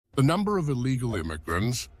the number of illegal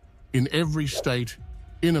immigrants in every state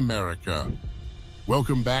in America.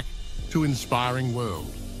 Welcome back to Inspiring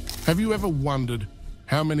World. Have you ever wondered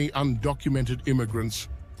how many undocumented immigrants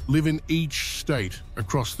live in each state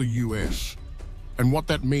across the US and what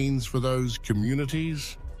that means for those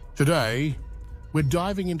communities? Today, we're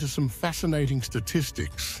diving into some fascinating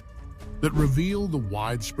statistics that reveal the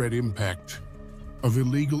widespread impact of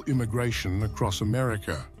illegal immigration across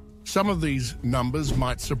America. Some of these numbers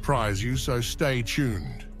might surprise you, so stay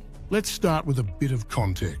tuned. Let's start with a bit of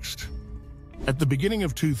context. At the beginning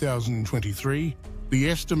of 2023, the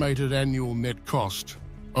estimated annual net cost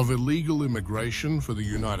of illegal immigration for the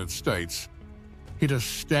United States hit a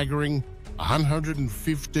staggering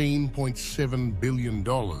 $115.7 billion.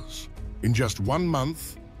 In just 1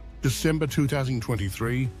 month, December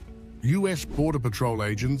 2023, U.S. Border Patrol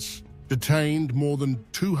agents detained more than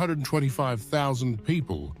 225,000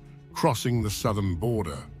 people crossing the southern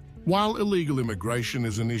border. While illegal immigration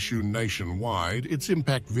is an issue nationwide, its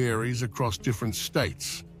impact varies across different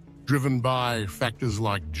states, driven by factors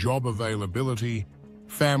like job availability,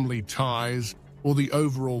 family ties, or the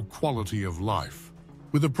overall quality of life.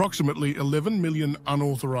 With approximately 11 million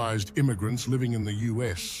unauthorized immigrants living in the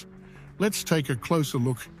U.S., let's take a closer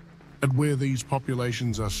look at where these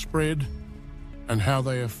populations are spread and how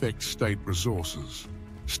they affect state resources.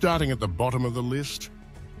 Starting at the bottom of the list,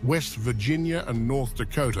 West Virginia and North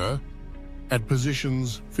Dakota, at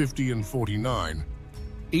positions 50 and 49,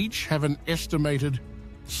 each have an estimated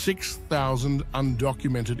 6,000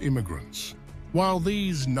 undocumented immigrants. While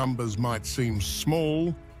these numbers might seem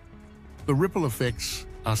small, the ripple effects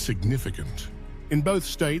are significant. In both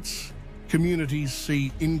states, communities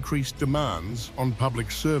see increased demands on public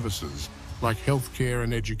services like healthcare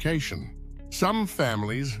and education. Some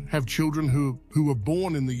families have children who were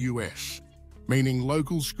born in the US, meaning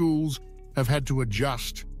local schools have had to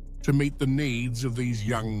adjust to meet the needs of these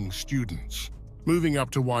young students. Moving up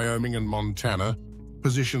to Wyoming and Montana,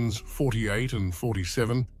 positions 48 and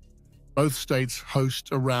 47, both states host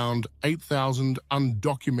around 8,000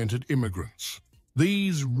 undocumented immigrants.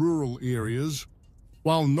 These rural areas,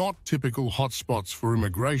 while not typical hotspots for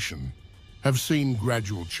immigration, have seen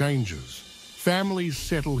gradual changes. Families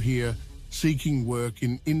settle here seeking work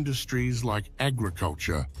in industries like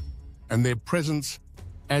agriculture, and their presence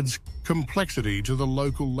adds complexity to the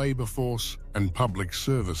local labor force and public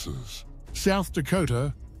services. South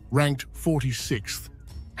Dakota, ranked 46th,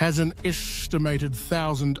 has an estimated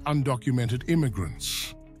 1,000 undocumented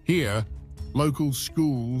immigrants. Here, local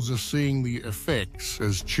schools are seeing the effects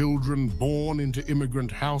as children born into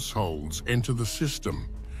immigrant households enter the system,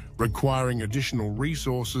 requiring additional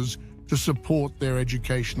resources to support their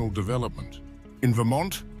educational development. In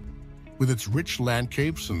Vermont, with its rich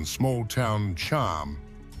landscapes and small-town charm,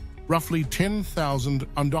 roughly 10,000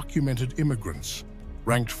 undocumented immigrants,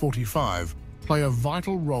 ranked 45, play a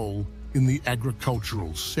vital role in the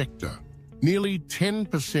agricultural sector. Nearly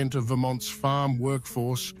 10% of Vermont's farm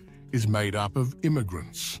workforce is made up of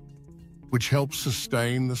immigrants, which helps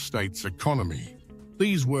sustain the state's economy.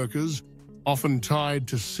 These workers, often tied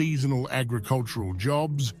to seasonal agricultural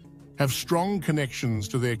jobs, have strong connections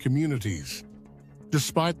to their communities,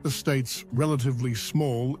 despite the state's relatively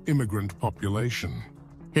small immigrant population.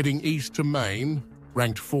 Heading east to Maine,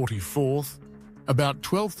 ranked 44th, about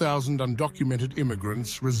 12,000 undocumented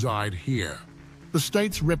immigrants reside here. The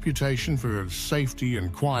state's reputation for safety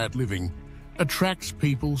and quiet living attracts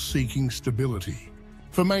people seeking stability.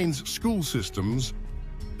 For Maine's school systems,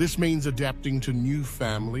 this means adapting to new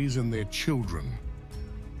families and their children,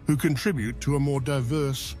 who contribute to a more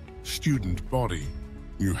diverse student body.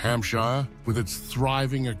 New Hampshire, with its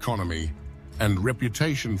thriving economy and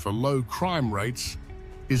reputation for low crime rates,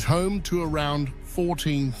 is home to around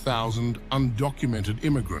 14,000 undocumented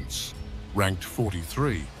immigrants, ranked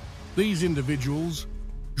 43. These individuals,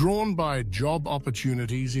 drawn by job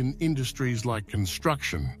opportunities in industries like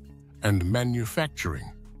construction and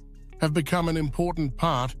manufacturing, have become an important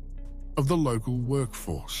part of the local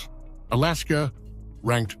workforce. Alaska,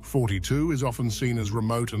 ranked 42, is often seen as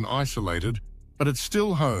remote and isolated, but it's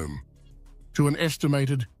still home to an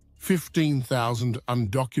estimated 15,000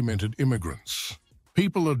 undocumented immigrants.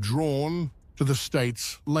 People are drawn to the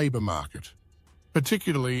state's labor market,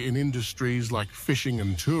 particularly in industries like fishing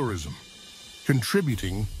and tourism,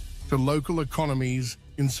 contributing to local economies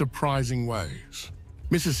in surprising ways.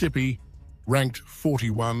 Mississippi, ranked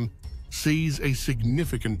 41, sees a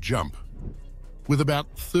significant jump, with about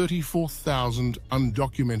 34,000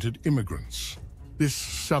 undocumented immigrants. This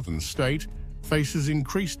southern state faces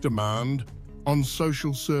increased demand on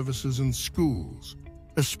social services and schools,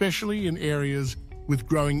 especially in areas with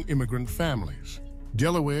growing immigrant families.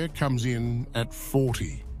 Delaware comes in at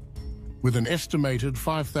 40, with an estimated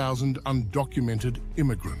 5,000 undocumented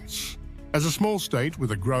immigrants. As a small state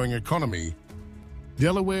with a growing economy,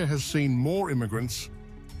 Delaware has seen more immigrants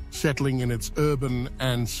settling in its urban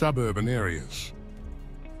and suburban areas,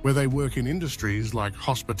 where they work in industries like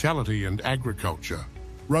hospitality and agriculture.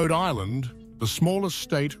 Rhode Island, the smallest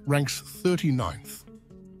state, ranks 39th,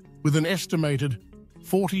 with an estimated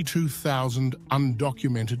 42,000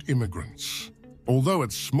 undocumented immigrants. Although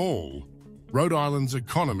it's small, Rhode Island's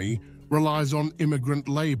economy relies on immigrant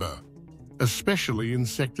labor, especially in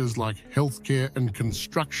sectors like healthcare and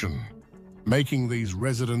construction, making these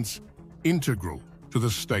residents integral to the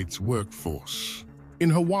state's workforce. In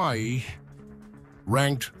Hawaii,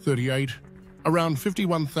 ranked 38, around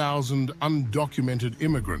 51,000 undocumented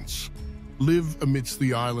immigrants live amidst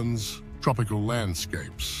the island's tropical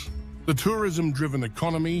landscapes. The tourism-driven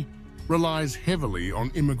economy relies heavily on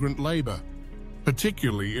immigrant labor,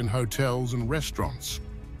 particularly in hotels and restaurants,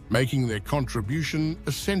 making their contribution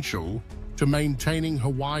essential to maintaining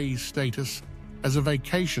Hawaii's status as a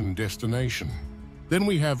vacation destination. Then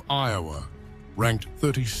we have Iowa, ranked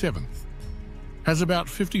 37th, has about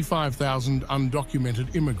 55,000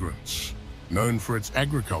 undocumented immigrants. Known for its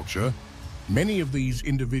agriculture, many of these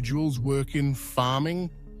individuals work in farming,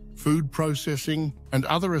 food processing, and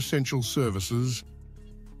other essential services,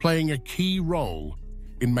 playing a key role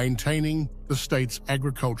in maintaining the state's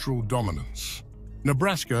agricultural dominance.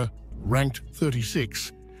 Nebraska, ranked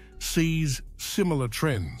 36, sees similar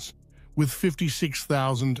trends, with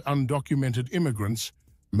 56,000 undocumented immigrants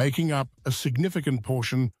making up a significant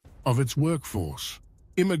portion of its workforce.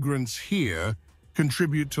 Immigrants here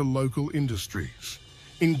contribute to local industries,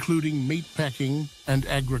 including meatpacking and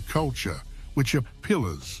agriculture, which are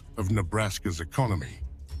pillars of Nebraska's economy.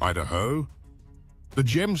 Idaho, the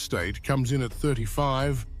gem state, comes in at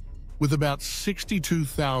 35, with about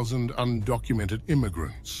 62,000 undocumented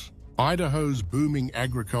immigrants. Idaho's booming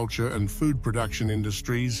agriculture and food production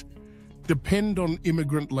industries depend on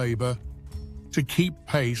immigrant labor to keep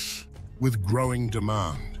pace with growing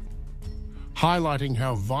demand, highlighting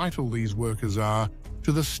how vital these workers are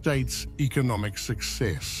to the state's economic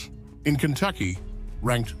success. In Kentucky,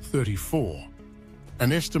 ranked 34,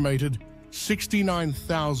 an estimated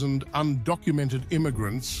 69,000 undocumented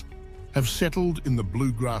immigrants have settled in the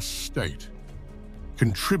bluegrass state,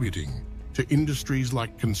 contributing to industries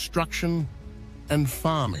like construction and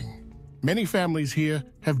farming. Many families here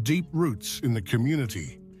have deep roots in the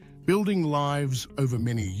community, building lives over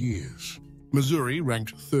many years. Missouri,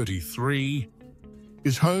 ranked 33,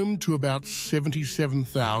 is home to about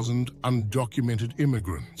 77,000 undocumented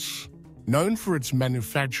immigrants. Known for its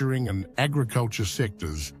manufacturing and agriculture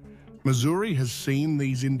sectors, Missouri has seen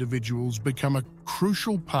these individuals become a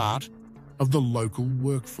crucial part of the local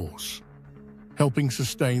workforce, helping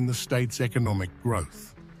sustain the state's economic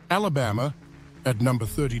growth. Alabama, at number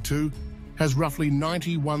 32, has roughly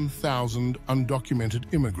 91,000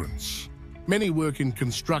 undocumented immigrants. Many work in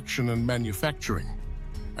construction and manufacturing,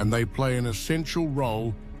 and they play an essential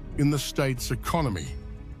role in the state's economy,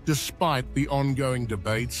 despite the ongoing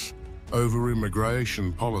debates over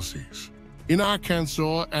immigration policies. In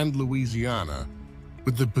Arkansas and Louisiana,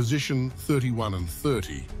 with the position 31 and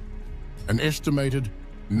 30, an estimated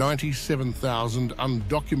 97,000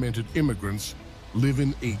 undocumented immigrants live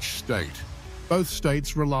in each state. Both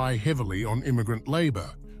states rely heavily on immigrant labor,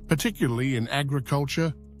 particularly in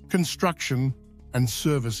agriculture, construction, and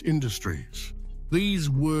service industries. These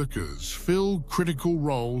workers fill critical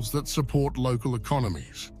roles that support local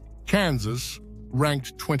economies. Kansas,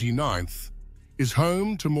 ranked 29th, is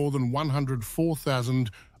home to more than 104,000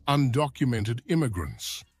 undocumented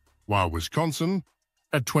immigrants, while Wisconsin,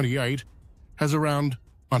 at 28, has around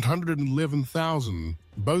 111,000.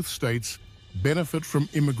 Both states benefit from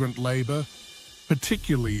immigrant labor,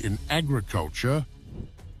 particularly in agriculture,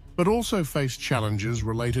 but also face challenges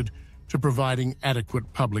related to providing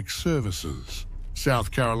adequate public services.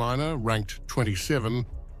 South Carolina, ranked 27,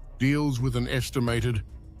 deals with an estimated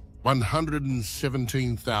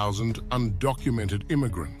 117,000 undocumented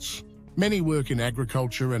immigrants. Many work in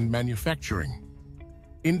agriculture and manufacturing,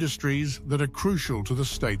 industries that are crucial to the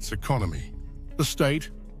state's economy. The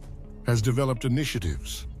state has developed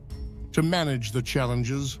initiatives to manage the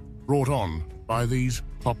challenges brought on by these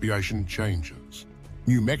population changes.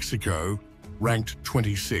 New Mexico, ranked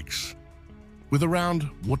 26, with around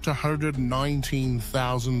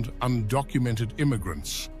 119,000 undocumented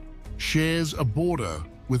immigrants, shares a border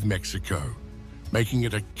with Mexico, making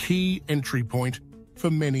it a key entry point for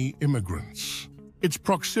many immigrants. Its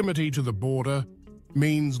proximity to the border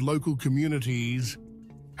means local communities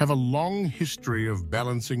have a long history of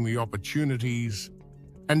balancing the opportunities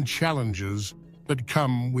and challenges that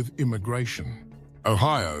come with immigration.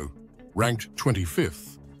 Ohio, ranked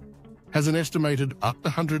 25th, has an estimated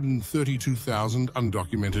 132,000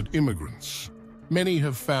 undocumented immigrants. Many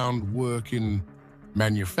have found work in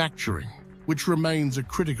manufacturing, which remains a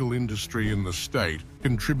critical industry in the state,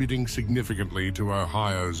 contributing significantly to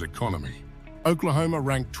Ohio's economy. Oklahoma,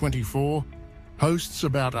 ranked 24, hosts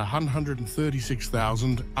about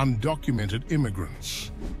 136,000 undocumented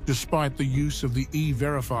immigrants. Despite the use of the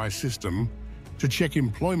E-Verify system to check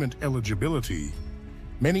employment eligibility,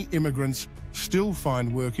 many immigrants still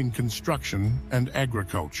find work in construction and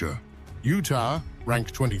agriculture. Utah,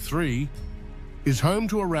 ranked 23, is home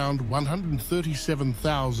to around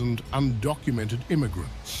 137,000 undocumented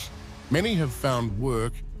immigrants. Many have found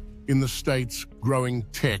work in the state's growing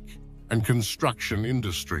tech and construction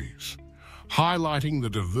industries, highlighting the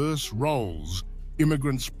diverse roles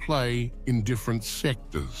immigrants play in different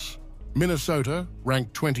sectors. Minnesota,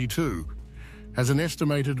 ranked 22, has an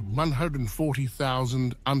estimated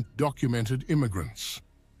 140,000 undocumented immigrants.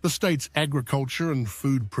 The state's agriculture and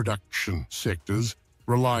food production sectors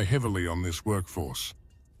rely heavily on this workforce.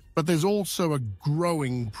 But there's also a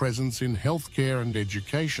growing presence in healthcare and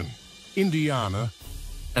education. Indiana,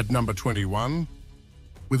 at number 21,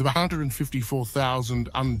 with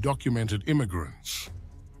 154,000 undocumented immigrants,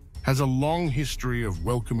 has a long history of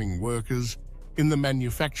welcoming workers in the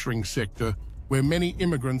manufacturing sector where many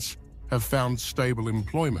immigrants have found stable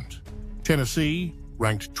employment. Tennessee,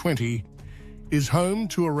 ranked 20, is home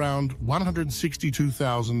to around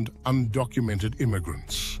 162,000 undocumented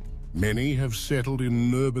immigrants. Many have settled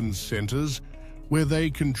in urban centers where they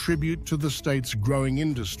contribute to the state's growing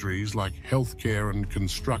industries like healthcare and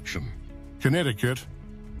construction. Connecticut,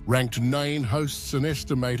 ranked 9, hosts an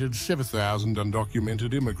estimated 7,000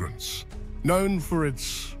 undocumented immigrants. Known for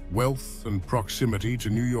its wealth and proximity to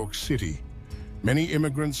New York City, many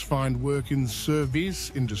immigrants find work in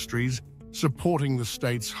service industries supporting the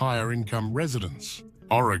state's higher-income residents.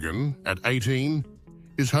 Oregon, at 18,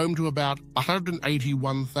 is home to about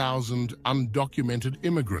 181,000 undocumented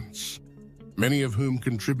immigrants, many of whom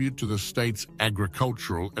contribute to the state's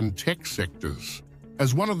agricultural and tech sectors.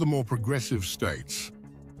 As one of the more progressive states,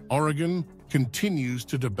 Oregon continues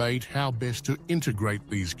to debate how best to integrate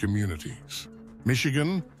these communities.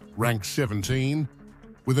 Michigan, ranked 17,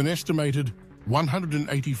 with an estimated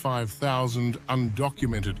 185,000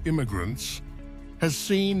 undocumented immigrants, has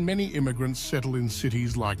seen many immigrants settle in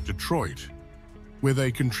cities like Detroit, where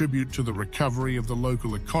they contribute to the recovery of the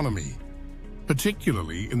local economy,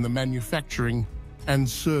 particularly in the manufacturing and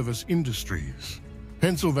service industries.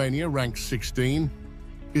 Pennsylvania, ranked 16,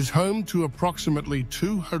 is home to approximately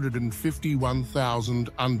 251,000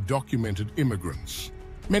 undocumented immigrants.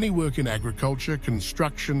 Many work in agriculture,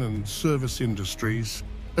 construction, and service industries,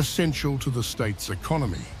 essential to the state's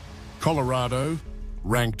economy. Colorado,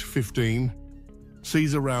 ranked 15,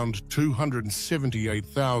 sees around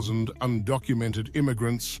 278,000 undocumented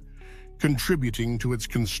immigrants contributing to its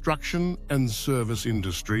construction and service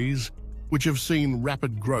industries, which have seen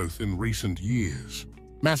rapid growth in recent years.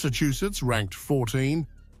 Massachusetts, ranked 14,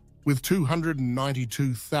 with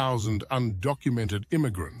 292,000 undocumented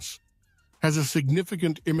immigrants, has a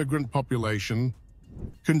significant immigrant population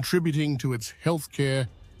contributing to its healthcare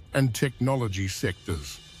and technology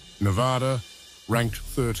sectors. Nevada, ranked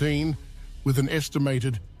 13, with an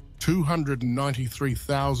estimated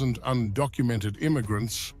 293,000 undocumented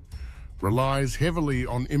immigrants, relies heavily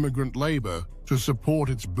on immigrant labor to support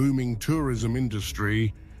its booming tourism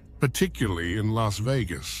industry, particularly in Las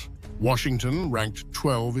Vegas. Washington, ranked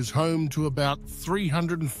 12, is home to about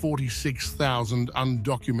 346,000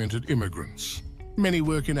 undocumented immigrants. Many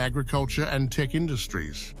work in agriculture and tech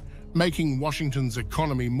industries, making Washington's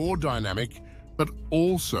economy more dynamic, but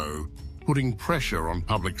also putting pressure on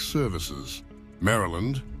public services.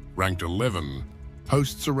 Maryland, ranked 11,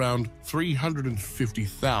 hosts around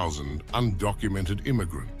 350,000 undocumented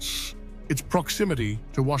immigrants. Its proximity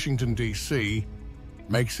to Washington, D.C.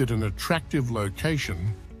 makes it an attractive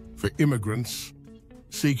location for immigrants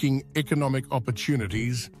seeking economic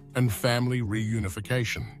opportunities and family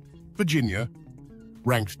reunification. Virginia,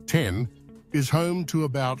 ranked 10, is home to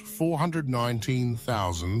about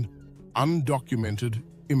 419,000 undocumented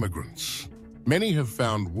immigrants. Many have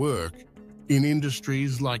found work in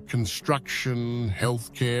industries like construction,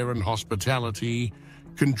 healthcare, and hospitality,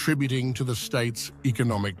 contributing to the state's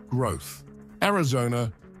economic growth.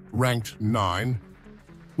 Arizona, ranked 9,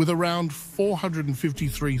 with around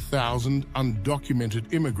 453,000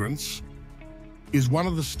 undocumented immigrants, is one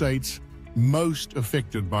of the states most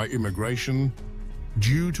affected by immigration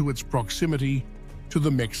due to its proximity to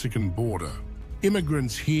the Mexican border.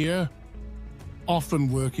 Immigrants here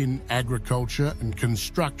often work in agriculture and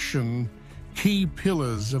construction, key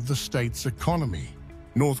pillars of the state's economy.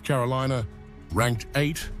 North Carolina, ranked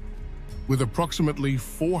 8, with approximately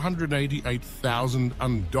 488,000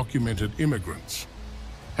 undocumented immigrants,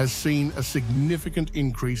 has seen a significant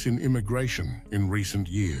increase in immigration in recent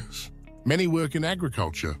years. Many work in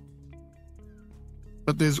agriculture,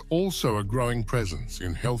 but there's also a growing presence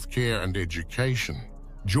in healthcare and education.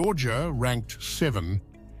 Georgia, ranked 7,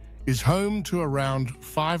 is home to around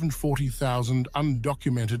 540,000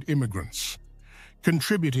 undocumented immigrants,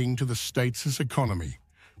 contributing to the state's economy,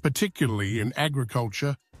 particularly in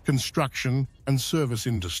agriculture, construction, and service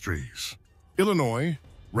industries. Illinois,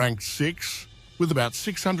 ranked 6, with about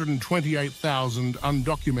 628,000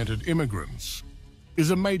 undocumented immigrants,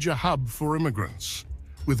 is a major hub for immigrants,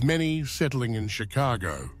 with many settling in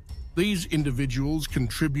Chicago. These individuals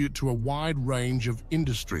contribute to a wide range of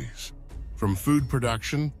industries, from food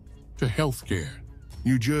production to healthcare.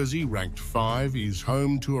 New Jersey, ranked 5, is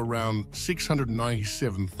home to around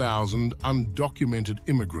 697,000 undocumented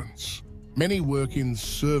immigrants. Many work in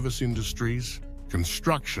service industries,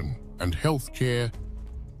 construction, and healthcare,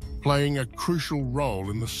 playing a crucial role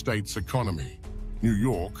in the state's economy. New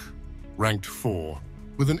York, ranked 4,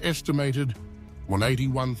 with an estimated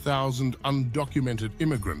 181,000 undocumented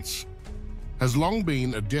immigrants, has long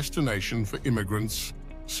been a destination for immigrants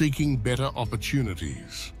seeking better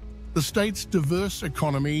opportunities. The state's diverse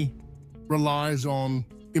economy relies on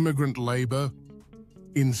immigrant labor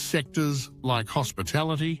in sectors like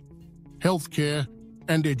hospitality, healthcare,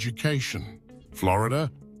 and education. Florida,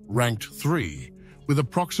 ranked 3, with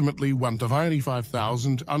approximately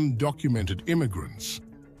 195,000 undocumented immigrants,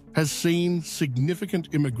 has seen significant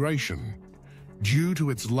immigration due to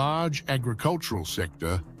its large agricultural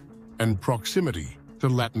sector and proximity to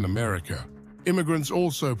Latin America. Immigrants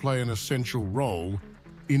also play an essential role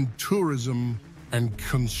in tourism and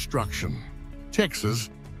construction. Texas,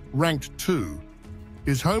 ranked 2,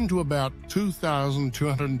 is home to about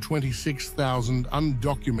 226,000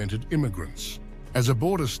 undocumented immigrants. As a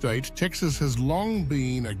border state, Texas has long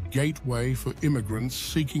been a gateway for immigrants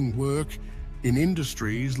seeking work in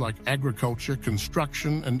industries like agriculture,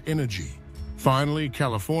 construction, and energy. Finally,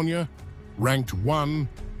 California, ranked 1,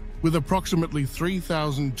 with approximately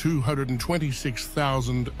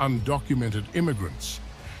 3,226,000 undocumented immigrants,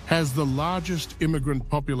 has the largest immigrant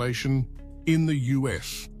population in the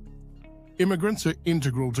U.S. Immigrants are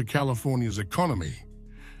integral to California's economy,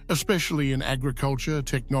 especially in agriculture,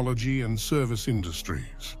 technology, and service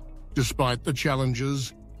industries. Despite the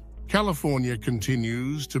challenges, California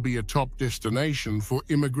continues to be a top destination for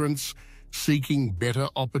immigrants seeking better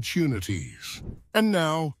opportunities. And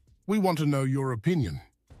now, we want to know your opinion.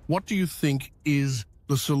 What do you think is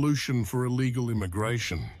the solution for illegal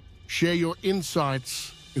immigration? Share your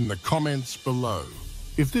insights in the comments below.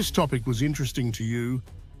 If this topic was interesting to you,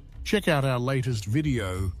 check out our latest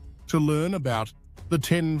video to learn about the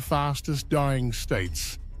 10 fastest dying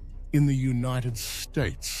states in the United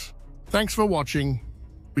States. Thanks for watching.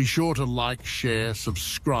 Be sure to like, share,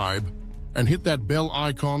 subscribe, and hit that bell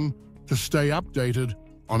icon to stay updated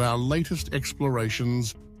on our latest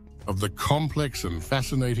explorations of the complex and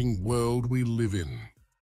fascinating world we live in.